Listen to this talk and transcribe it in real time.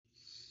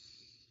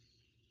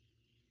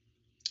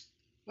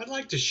I'd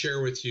like to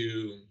share with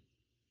you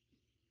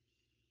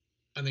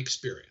an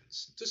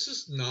experience. This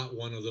is not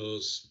one of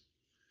those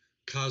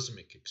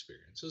cosmic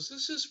experiences.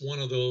 This is one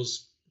of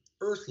those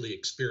earthly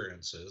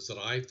experiences that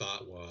I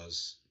thought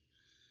was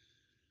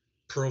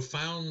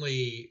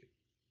profoundly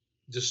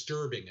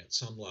disturbing at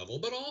some level,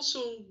 but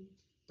also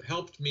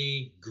helped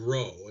me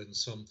grow in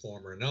some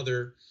form or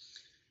another.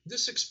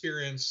 This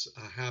experience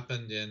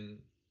happened in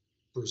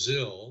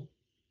Brazil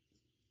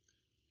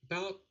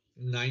about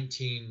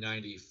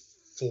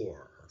 1994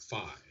 or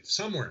 5,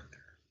 somewhere in there.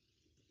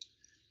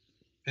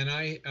 And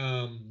I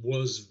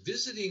was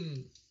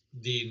visiting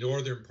the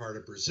northern part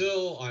of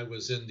Brazil. I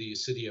was in the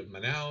city of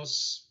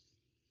Manaus,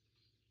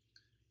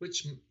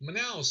 which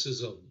Manaus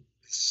is a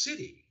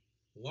city,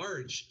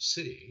 large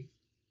city,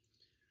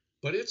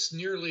 but it's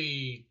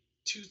nearly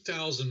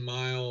 2,000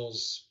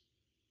 miles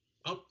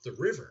up the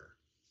river.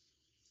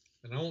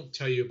 And I won't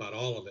tell you about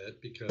all of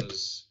it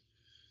because,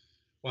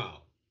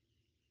 wow,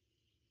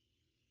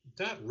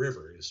 that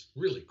river is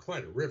really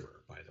quite a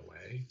river, by the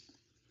way.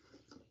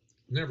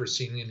 Never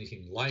seen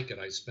anything like it.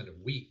 I spent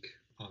a week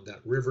on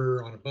that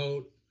river on a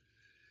boat.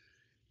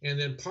 And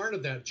then part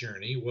of that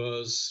journey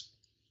was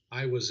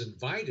I was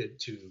invited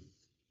to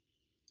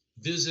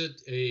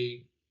visit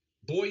a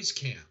boys'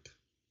 camp.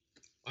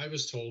 I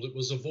was told it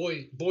was a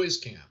boys'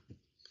 camp.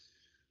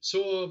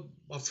 So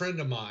a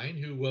friend of mine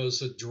who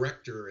was a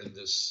director in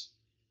this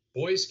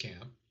boys'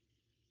 camp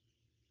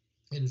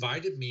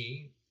invited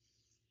me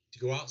to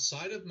go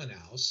outside of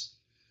Manaus,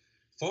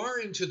 far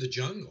into the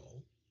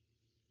jungle.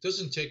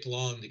 Doesn't take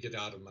long to get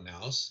out of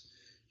Manaus.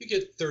 You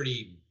get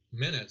 30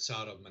 minutes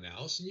out of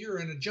Manaus and you're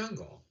in a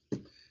jungle.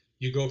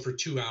 You go for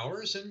 2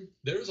 hours and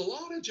there's a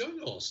lot of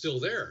jungle still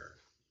there.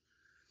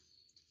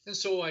 And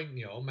so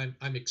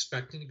I'm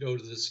expecting to go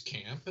to this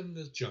camp in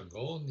the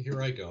jungle, and here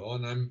I go,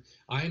 and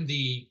I'm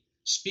the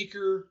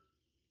speaker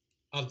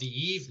of the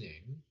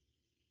evening,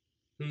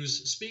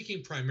 who's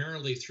speaking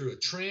primarily through a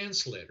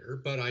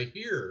translator, but I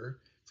hear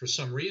for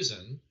some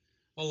reason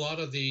a lot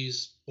of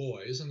these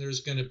boys, and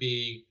there's going to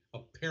be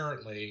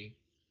apparently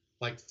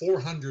like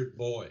 400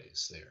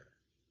 boys there.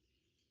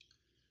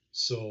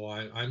 So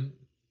I'm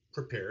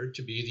prepared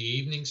to be the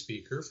evening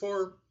speaker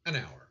for an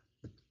hour.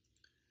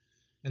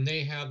 And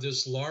they have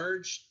this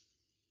large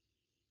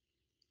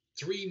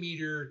 3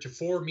 meter to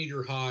 4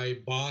 meter high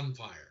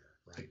bonfire,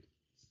 right?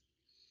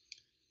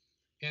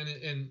 And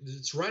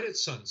it's right at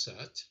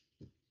sunset.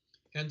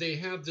 And they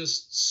have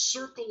this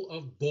circle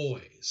of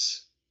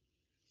boys,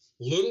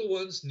 little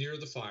ones near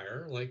the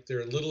fire, like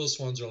their littlest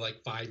ones are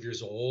like 5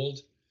 years old.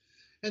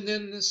 And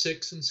then the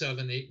 6 and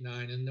 7, 8,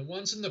 9, and the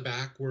ones in the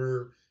back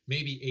were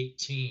maybe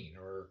 18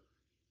 or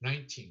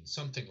 19,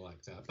 something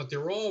like that. But they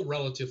were all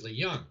relatively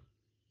young.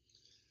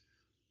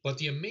 But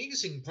the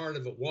amazing part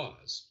of it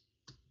was,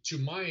 to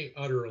my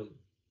utter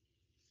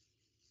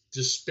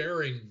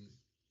despairing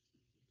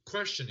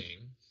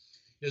questioning,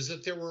 is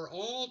that they were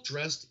all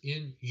dressed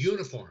in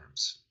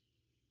uniforms.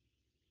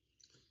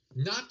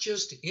 Not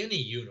just any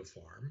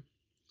uniform,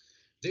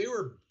 they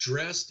were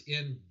dressed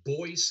in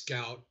Boy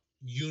Scout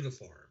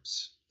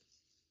uniforms.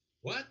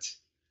 What?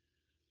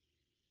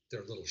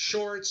 Their little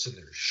shorts and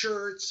their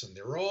shirts, and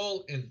they're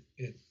all in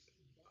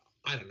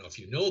I don't know if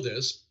you know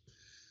this,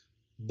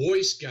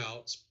 Boy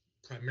Scouts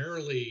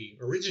primarily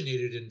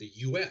originated in the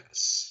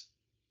US.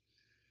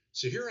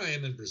 So here I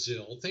am in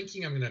Brazil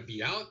thinking I'm going to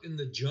be out in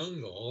the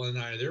jungle, and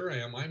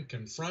I'm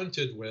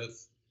confronted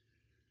with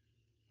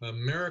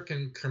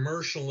American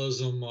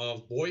commercialism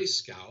of Boy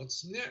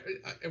Scouts.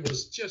 I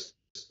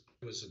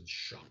was in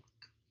shock.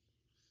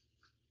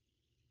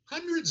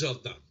 Hundreds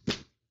of them.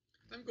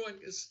 I'm going,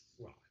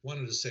 I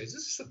wanted to say, is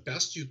this the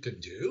best you can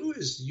do?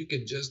 Is you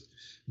can just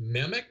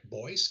mimic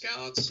Boy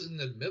Scouts in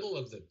the middle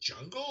of the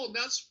jungle?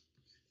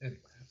 Anyway,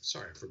 I'm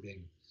sorry for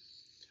being,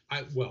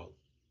 I'm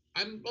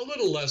a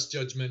little less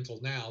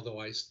judgmental now, though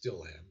I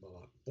still am.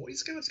 Boy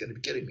Scouts going to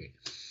be kidding me.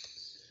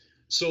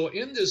 So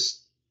in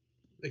this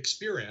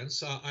experience,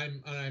 so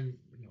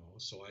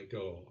I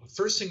go,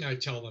 first thing I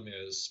tell them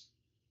is,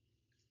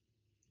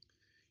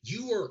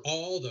 you are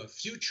all the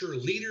future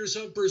leaders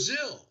of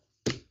Brazil.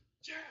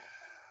 Yeah.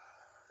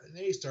 And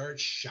they start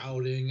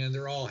shouting and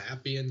they're all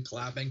happy and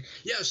clapping.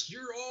 Yes,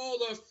 you're all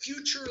the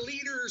future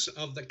leaders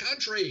of the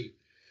country.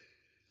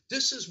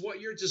 This is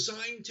what you're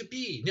designed to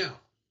be. Now,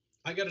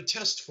 I got a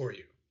test for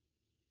you.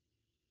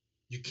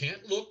 You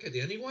can't look at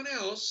anyone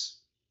else.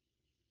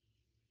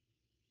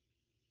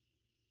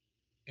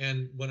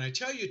 And when I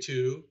tell you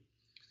to,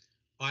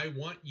 I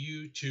want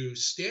you to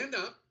stand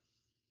up.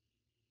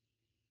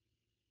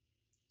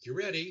 You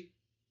ready?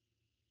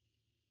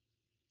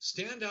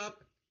 Stand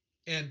up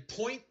and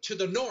point to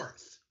the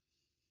north.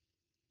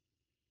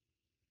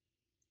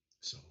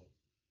 So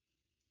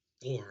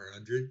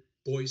 400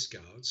 Boy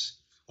Scouts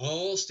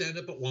all stand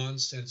up at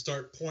once and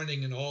start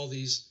pointing in all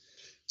these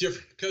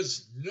different,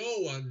 because no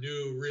one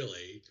knew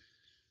really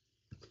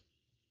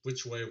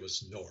which way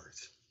was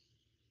north.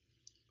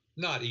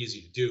 Not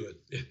easy to do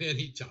at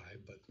any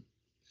time, but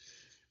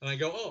And I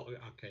go, oh,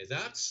 okay,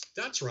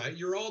 that's right.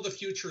 You're all the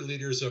future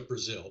leaders of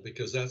Brazil,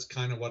 because that's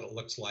kind of what it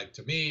looks like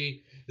to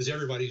me, is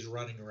everybody's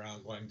running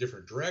around going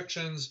different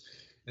directions.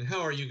 And how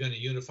are you going to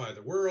unify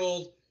the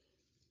world?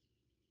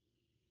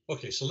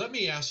 Okay, so let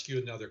me ask you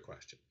another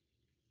question.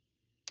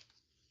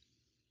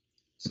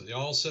 So they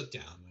all sit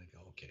down and I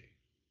go, okay,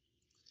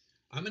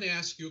 I'm going to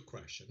ask you a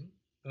question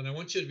and I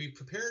want you to be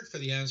prepared for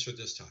the answer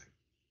this time.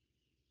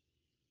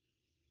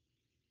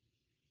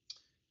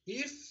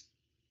 If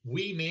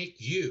we make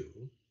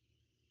you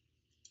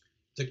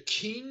the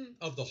king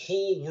of the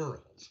whole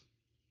world,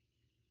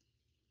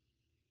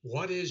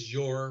 what is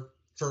your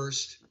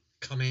first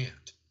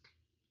command?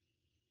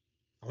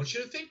 I want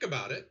you to think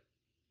about it.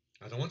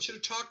 I don't want you to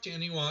talk to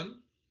anyone,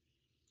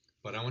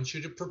 but I want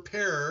you to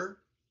prepare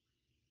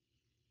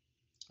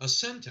a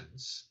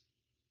sentence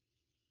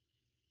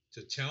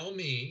to tell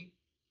me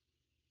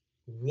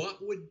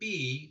what would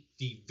be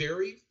the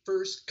very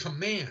first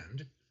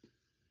command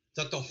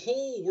that the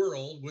whole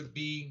world would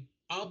be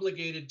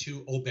obligated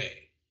to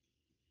obey.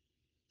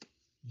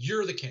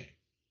 You're the king.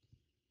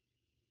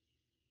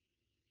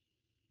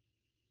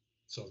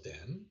 So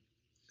then,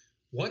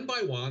 one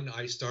by one,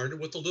 I started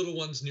with the little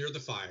ones near the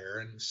fire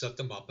and set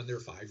them up, and they're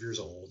 5 years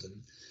old.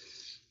 And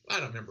I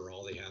don't remember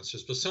all the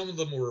answers, but some of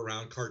them were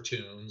around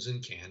cartoons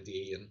and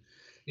candy and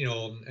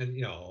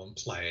and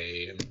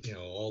play and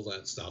all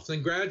that stuff.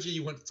 Then gradually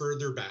you went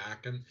further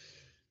back and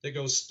they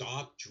go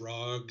stop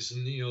drugs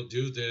and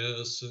do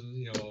this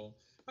and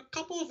a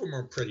couple of them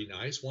are pretty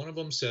nice. One of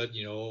them said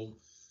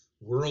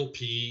world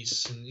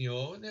peace and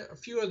and a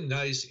few of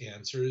nice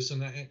answers,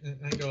 and I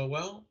go,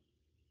 well,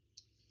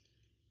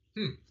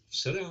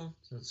 sit down.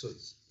 So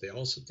they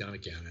all sit down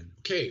again, and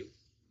okay,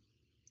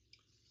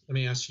 let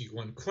me ask you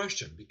one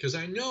question, because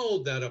I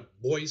know that a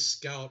Boy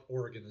Scout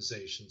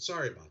organization,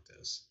 sorry about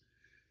this,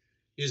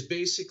 is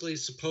basically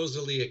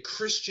supposedly a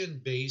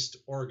Christian-based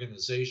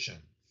organization.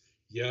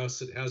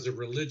 Yes, it has a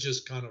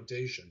religious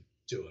connotation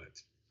to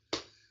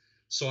it.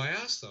 So I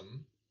asked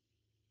them,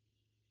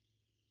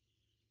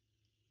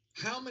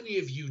 how many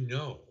of you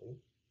know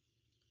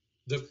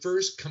the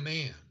first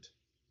command?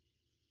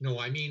 No,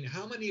 I mean,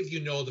 how many of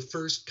you know the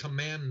first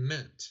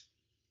commandment?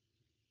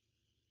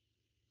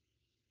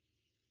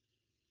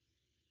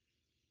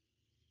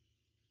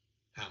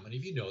 How many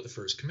of you know the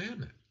first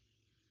commandment?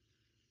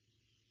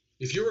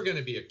 If you were going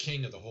to be a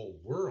king of the whole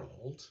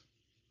world,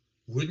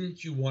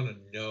 wouldn't you want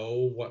to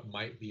know what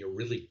might be a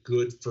really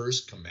good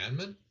first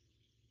commandment?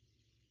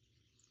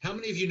 How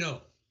many of you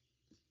know?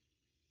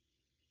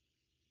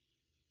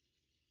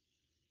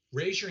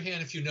 Raise your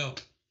hand if you know.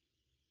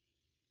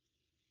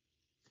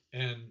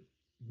 And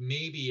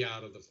maybe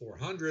out of the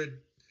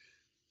 400,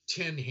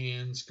 10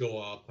 hands go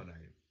up, and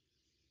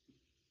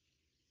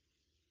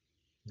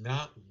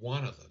not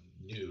one of them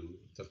knew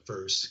the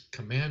first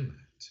commandment.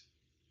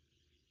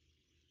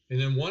 And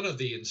then one of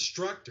the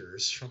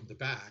instructors from the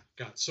back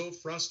got so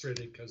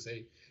frustrated because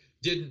they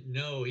didn't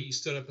know, he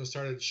stood up and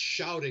started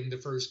shouting the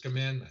first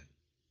commandment.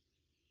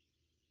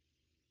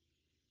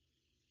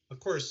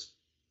 Of course,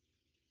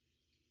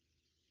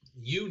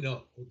 you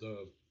know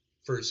the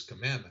first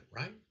commandment,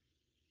 right?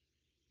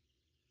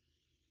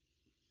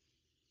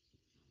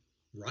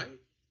 Right?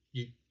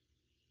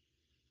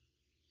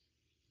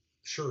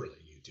 Surely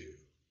you do.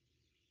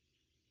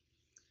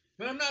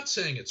 And I'm not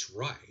saying it's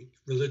right,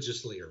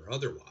 religiously or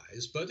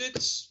otherwise, but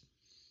it's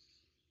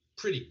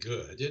pretty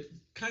good. It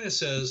kind of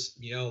says,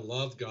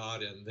 love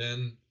God, and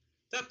then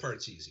that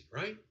part's easy,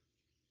 right?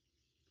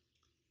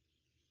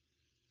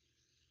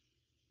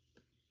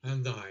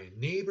 And thy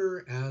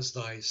neighbor as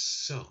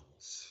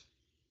thyself.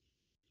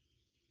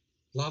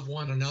 Love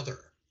one another.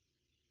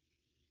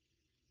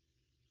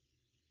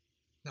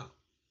 Now,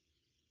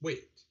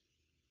 wait.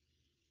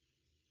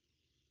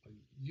 Are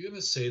you going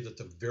to say that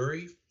the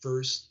very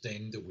first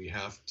thing that we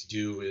have to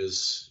do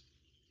is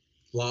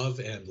love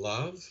and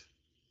love?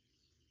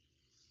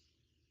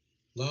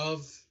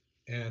 Love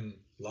and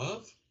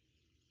love?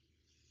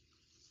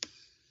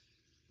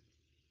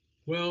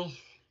 Well,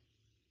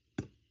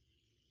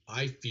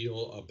 I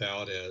feel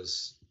about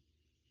as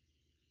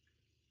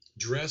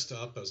dressed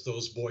up as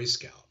those Boy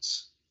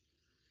Scouts,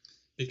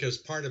 because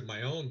part of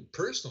my own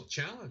personal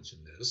challenge in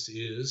this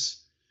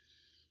is,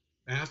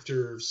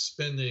 after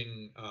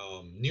spending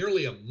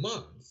nearly a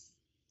month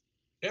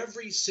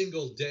every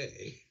single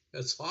day,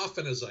 as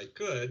often as I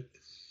could,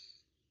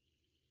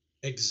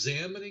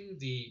 examining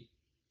the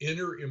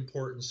inner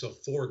importance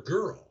of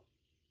foregirl,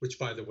 which,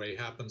 by the way,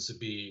 happens to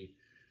be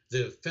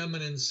the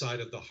feminine side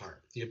of the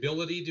heart, the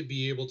ability to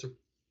be able to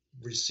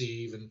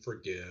receive and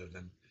forgive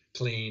and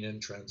clean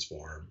and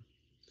transform.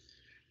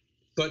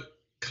 But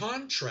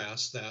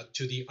contrast that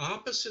to the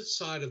opposite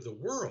side of the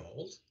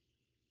world,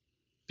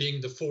 being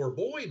the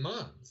 4-boy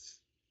month,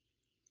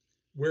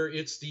 where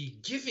it's the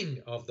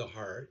giving of the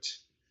heart,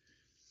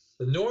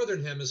 the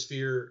northern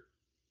hemisphere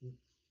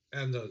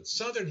and the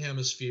southern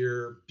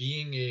hemisphere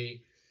being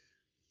a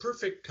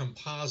perfect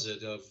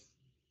composite of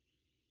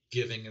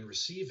giving and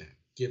receiving,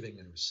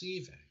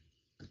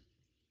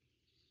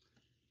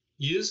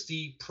 is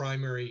the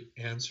primary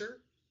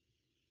answer.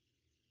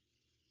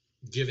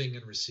 giving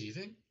and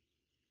receiving.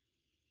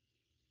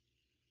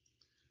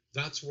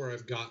 That's where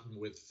I've gotten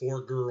with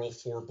for girl,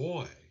 for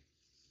boy.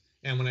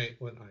 And when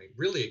I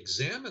really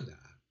examine that,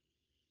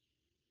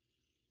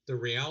 the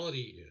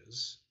reality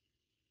is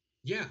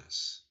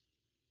yes.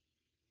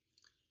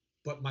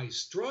 But my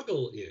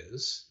struggle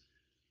is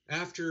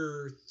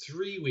after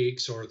 3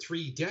 weeks or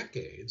 3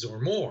 decades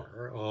or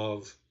more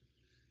of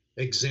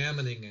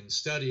examining and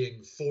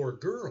studying for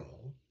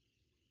girl,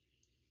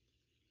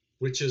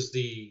 which is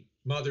the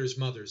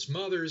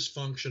mother's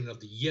function of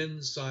the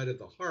yin side of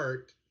the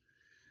heart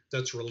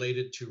that's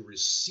related to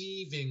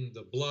receiving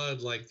the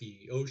blood like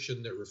the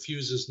ocean that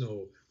refuses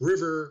no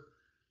river,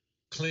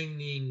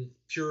 cleaning,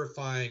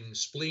 purifying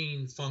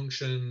spleen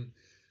function,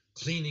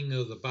 cleaning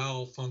of the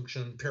bowel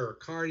function,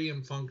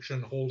 pericardium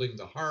function, holding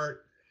the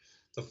heart.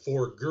 The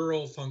for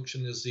girl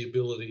function is the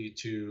ability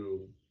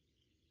to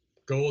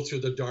go through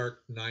the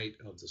dark night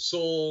of the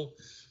soul,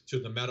 to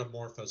the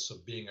metamorphosis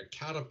of being a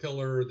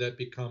caterpillar that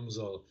becomes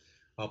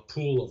a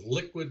pool of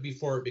liquid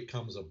before it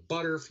becomes a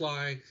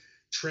butterfly,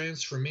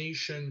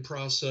 transformation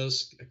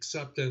process,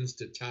 acceptance,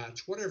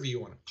 detach, whatever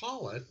you want to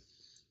call it.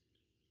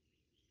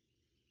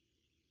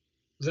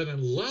 Then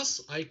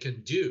unless I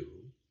can do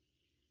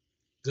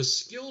the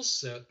skill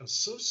set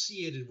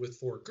associated with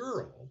for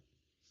girl,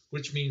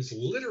 which means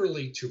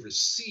literally to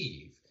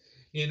receive,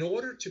 in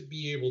order to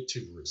be able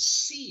to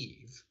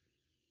receive,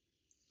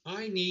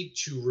 I need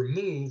to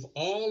remove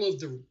all of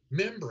the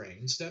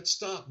membranes that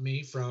stop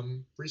me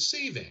from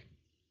receiving.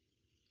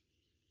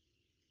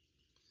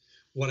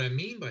 What I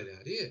mean by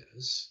that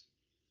is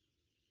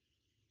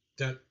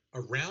that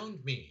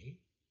around me,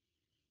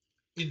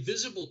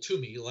 invisible to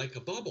me like a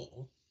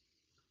bubble,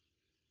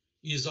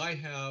 is I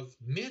have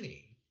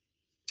many,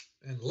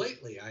 and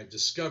lately I've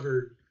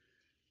discovered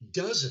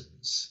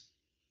dozens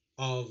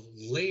of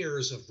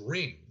layers of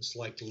rings,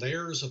 like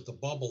layers of the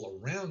bubble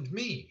around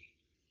me,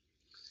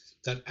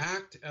 that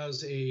act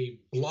as a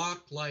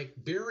block-like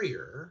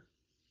barrier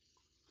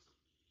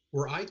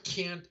where I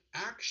can't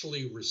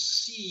actually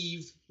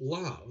receive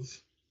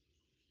love,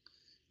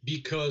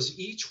 because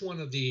each one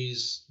of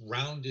these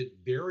rounded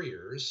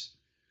barriers,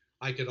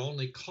 I could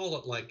only call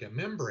it like a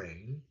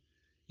membrane,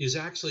 is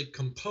actually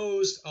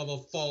composed of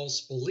a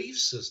false belief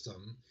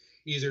system,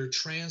 either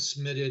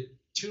transmitted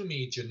to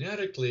me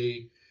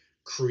genetically,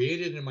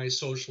 created in my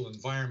social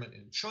environment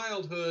in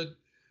childhood,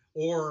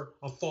 or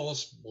a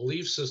false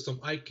belief system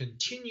I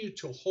continue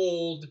to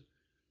hold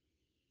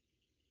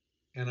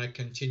and I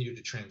continue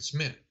to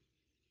transmit.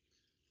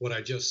 What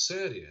I just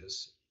said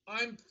is,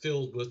 I'm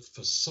filled with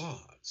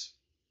facades.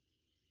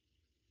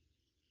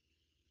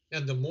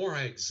 And the more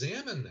I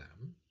examine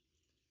them,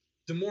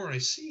 the more I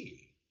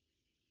see.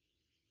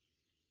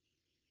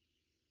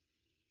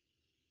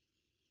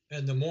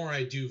 And the more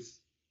I do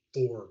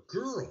for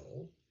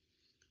girl,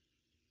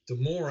 the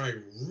more I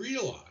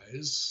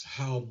realize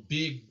how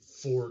big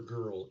for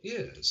girl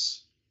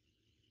is.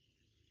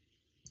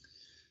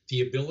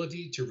 The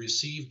ability to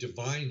receive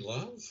divine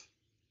love,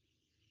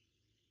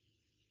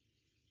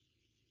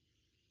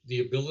 the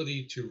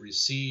ability to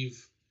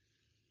receive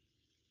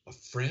a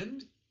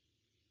friend,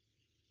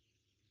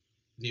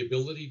 the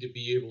ability to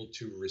be able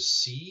to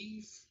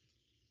receive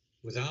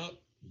without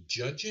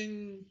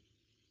judging,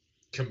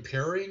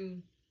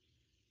 comparing,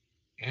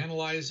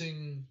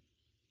 analyzing,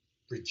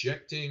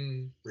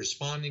 rejecting,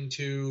 responding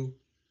to.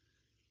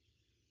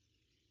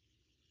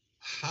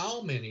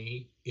 How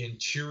many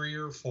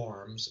interior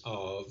forms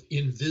of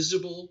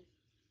invisible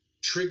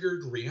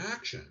triggered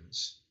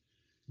reactions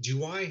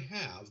do I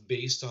have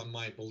based on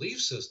my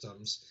belief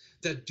systems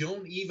that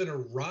don't even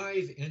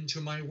arrive into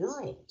my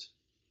world?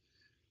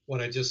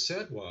 What I just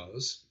said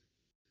was,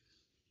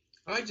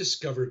 I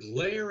discovered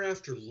layer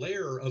after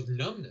layer of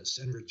numbness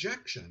and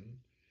rejection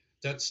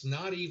that's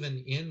not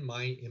even in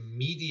my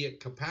immediate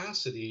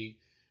capacity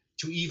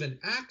to even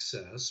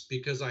access,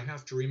 because I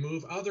have to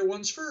remove other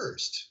ones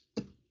first.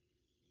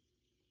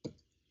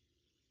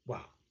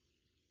 Wow.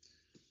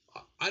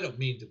 I don't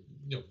mean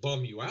to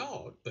bum you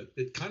out, but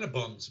it kind of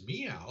bums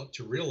me out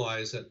to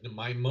realize that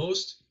my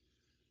most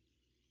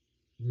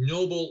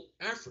noble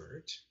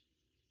effort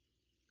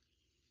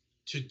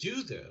to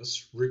do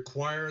this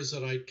requires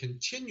that I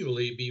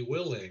continually be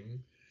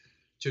willing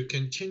to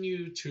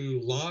continue to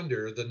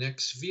launder the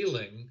next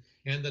feeling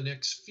and the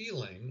next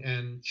feeling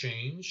and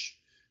change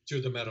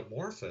through the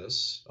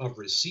metamorphosis of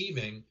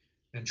receiving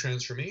and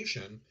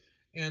transformation.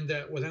 And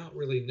that without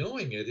really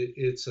knowing it,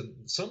 it's on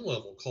some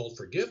level called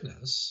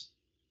forgiveness.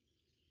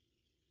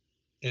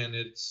 And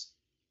it's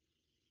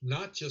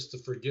not just the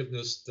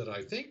forgiveness that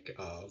I think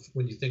of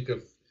when you think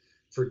of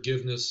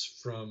forgiveness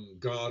from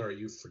God, or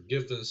you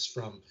forgiveness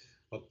from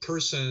a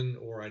person,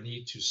 or I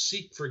need to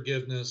seek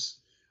forgiveness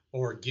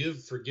or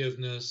give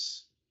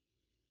forgiveness,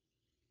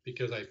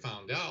 because I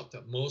found out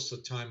that most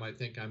of the time I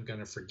think I'm going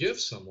to forgive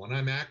someone,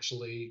 I'm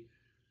actually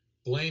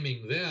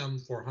blaming them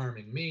for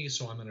harming me,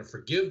 so I'm going to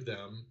forgive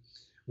them,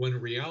 when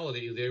in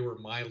reality they were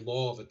my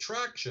law of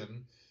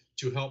attraction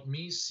to help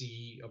me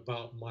see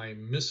about my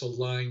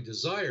misaligned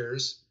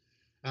desires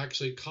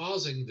actually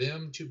causing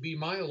them to be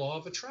my law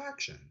of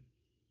attraction.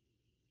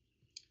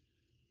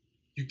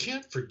 You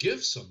can't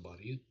forgive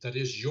somebody that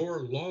is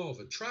your law of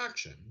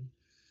attraction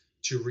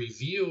to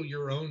reveal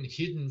your own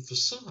hidden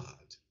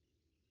facade.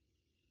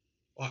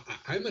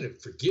 I'm going to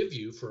forgive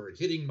you for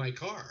hitting my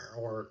car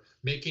or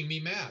making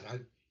me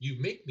mad.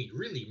 You make me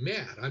really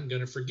mad. I'm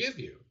going to forgive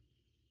you.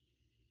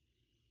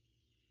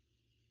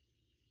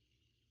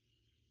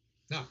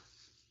 No,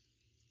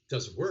 it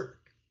doesn't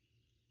work.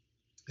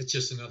 It's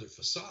just another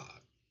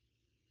facade.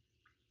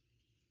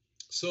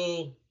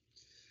 So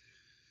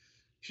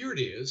here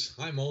it is.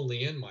 I'm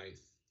only in my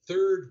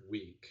 3rd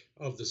week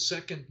of the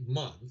 2nd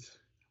month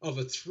of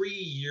a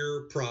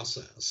 3-year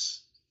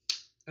process,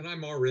 and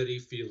I'm already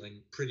feeling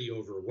pretty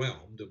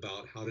overwhelmed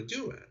about how to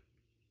do it.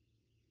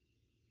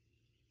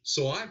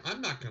 So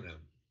I'm not going to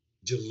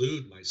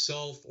delude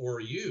myself or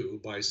you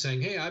by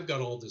saying, hey, I've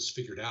got all this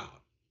figured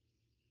out.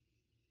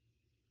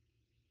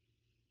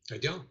 I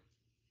don't.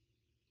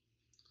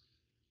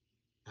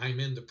 I'm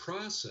in the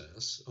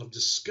process of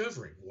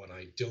discovering what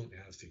I don't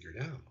have figured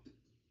out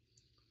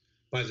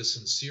by the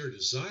sincere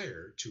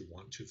desire to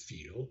want to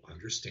feel,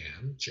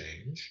 understand,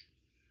 change,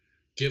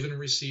 give and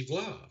receive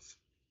love.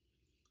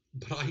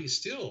 But I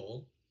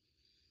still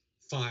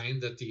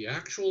find that the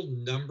actual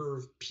number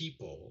of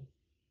people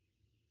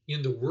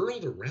in the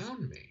world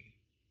around me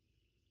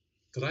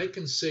that I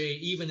can say,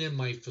 even in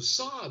my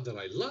facade, that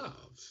I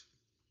love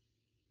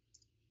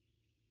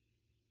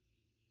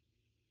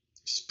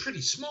is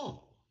pretty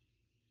small.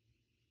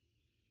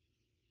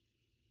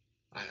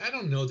 I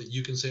don't know that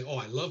you can say, oh,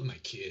 I love my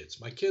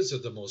kids. My kids are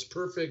the most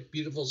perfect,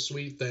 beautiful,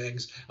 sweet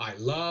things. I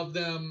love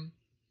them.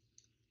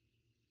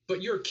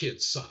 But your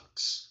kid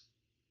sucks.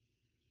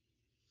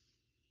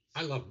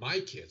 I love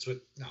my kids,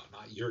 but no,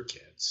 not your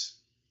kids.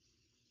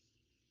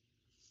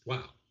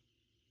 Wow.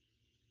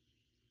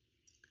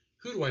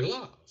 Who do I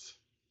love?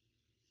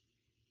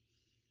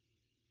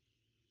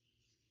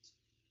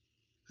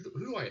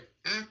 Who do I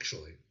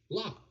actually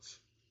love?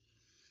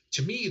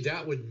 To me,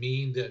 that would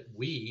mean that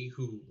we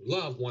who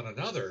love one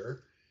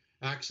another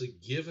actually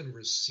give and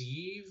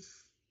receive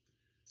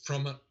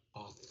from an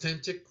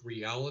authentic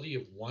reality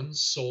of one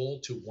soul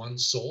to one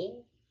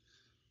soul.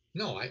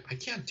 No, I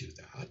can't do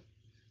that.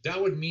 That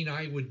would mean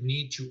I would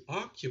need to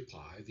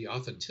occupy the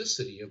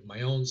authenticity of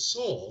my own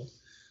soul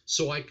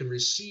so I can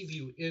receive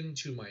you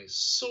into my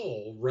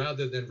soul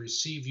rather than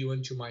receive you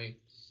into my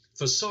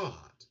facade.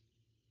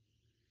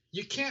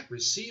 You can't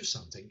receive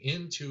something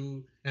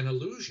into an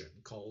illusion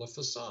called a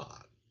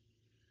facade.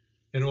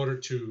 In order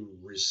to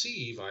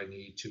receive, I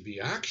need to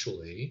be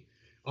actually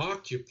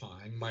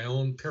occupying my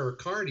own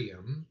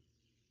pericardium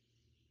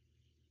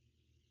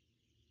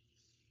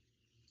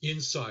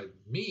inside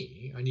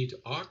me. I need to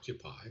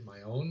occupy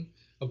my own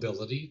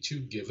ability to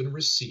give and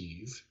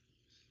receive,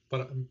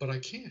 but I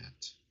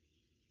can't.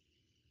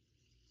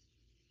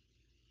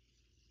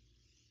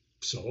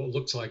 So it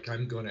looks like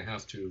I'm going to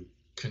have to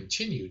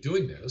continue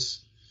doing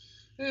this.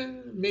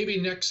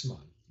 Maybe next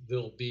month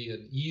there'll be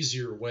an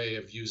easier way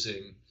of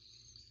using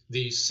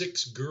the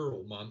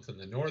 6-girl month in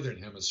the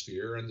Northern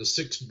Hemisphere and the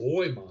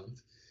 6-boy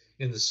month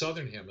in the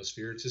Southern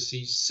Hemisphere to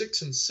see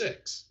 6 and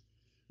 6.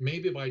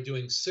 Maybe by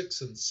doing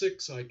 6 and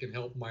 6, I can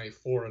help my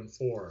 4 and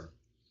 4.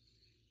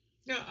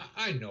 Yeah,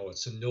 I know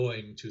it's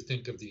annoying to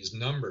think of these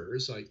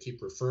numbers. I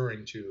keep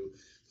referring to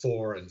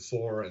 4 and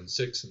 4 and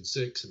 6 and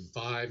 6 and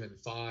 5 and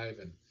 5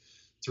 and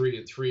 3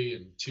 and 3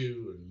 and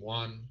 2 and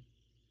 1.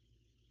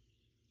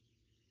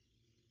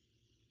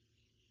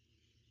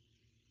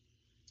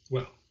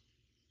 Well,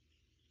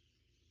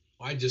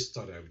 I just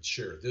thought I would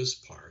share this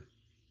part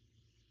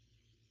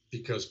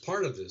because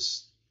part of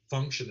this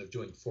function of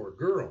doing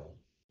 4-girl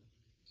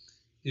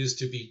is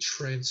to be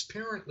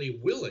transparently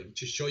willing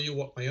to show you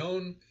what my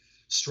own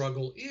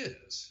struggle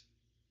is.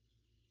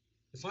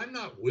 If I'm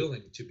not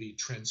willing to be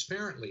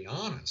transparently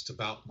honest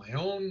about my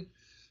own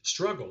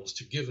struggles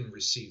to give and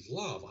receive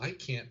love, I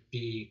can't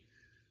be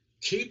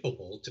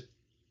capable to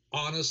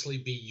honestly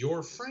be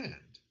your friend.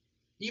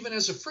 Even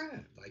as a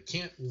friend, I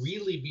can't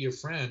really be a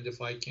friend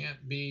if I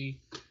can't be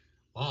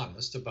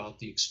honest about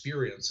the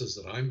experiences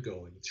that I'm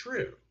going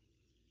through.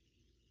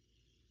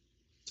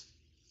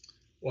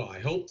 Well, I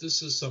hope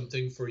this is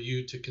something for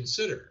you to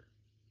consider.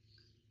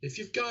 If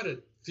you've got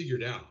it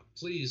figured out,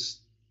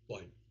 please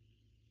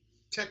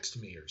text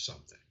me or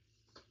something,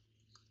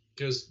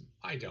 because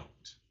I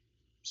don't.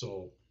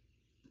 So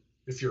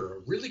if you're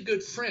a really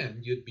good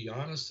friend, you'd be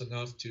honest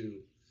enough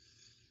to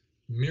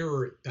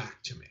mirror it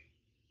back to me.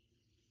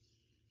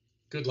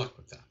 Good luck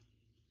with that.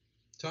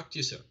 Talk to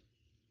you soon.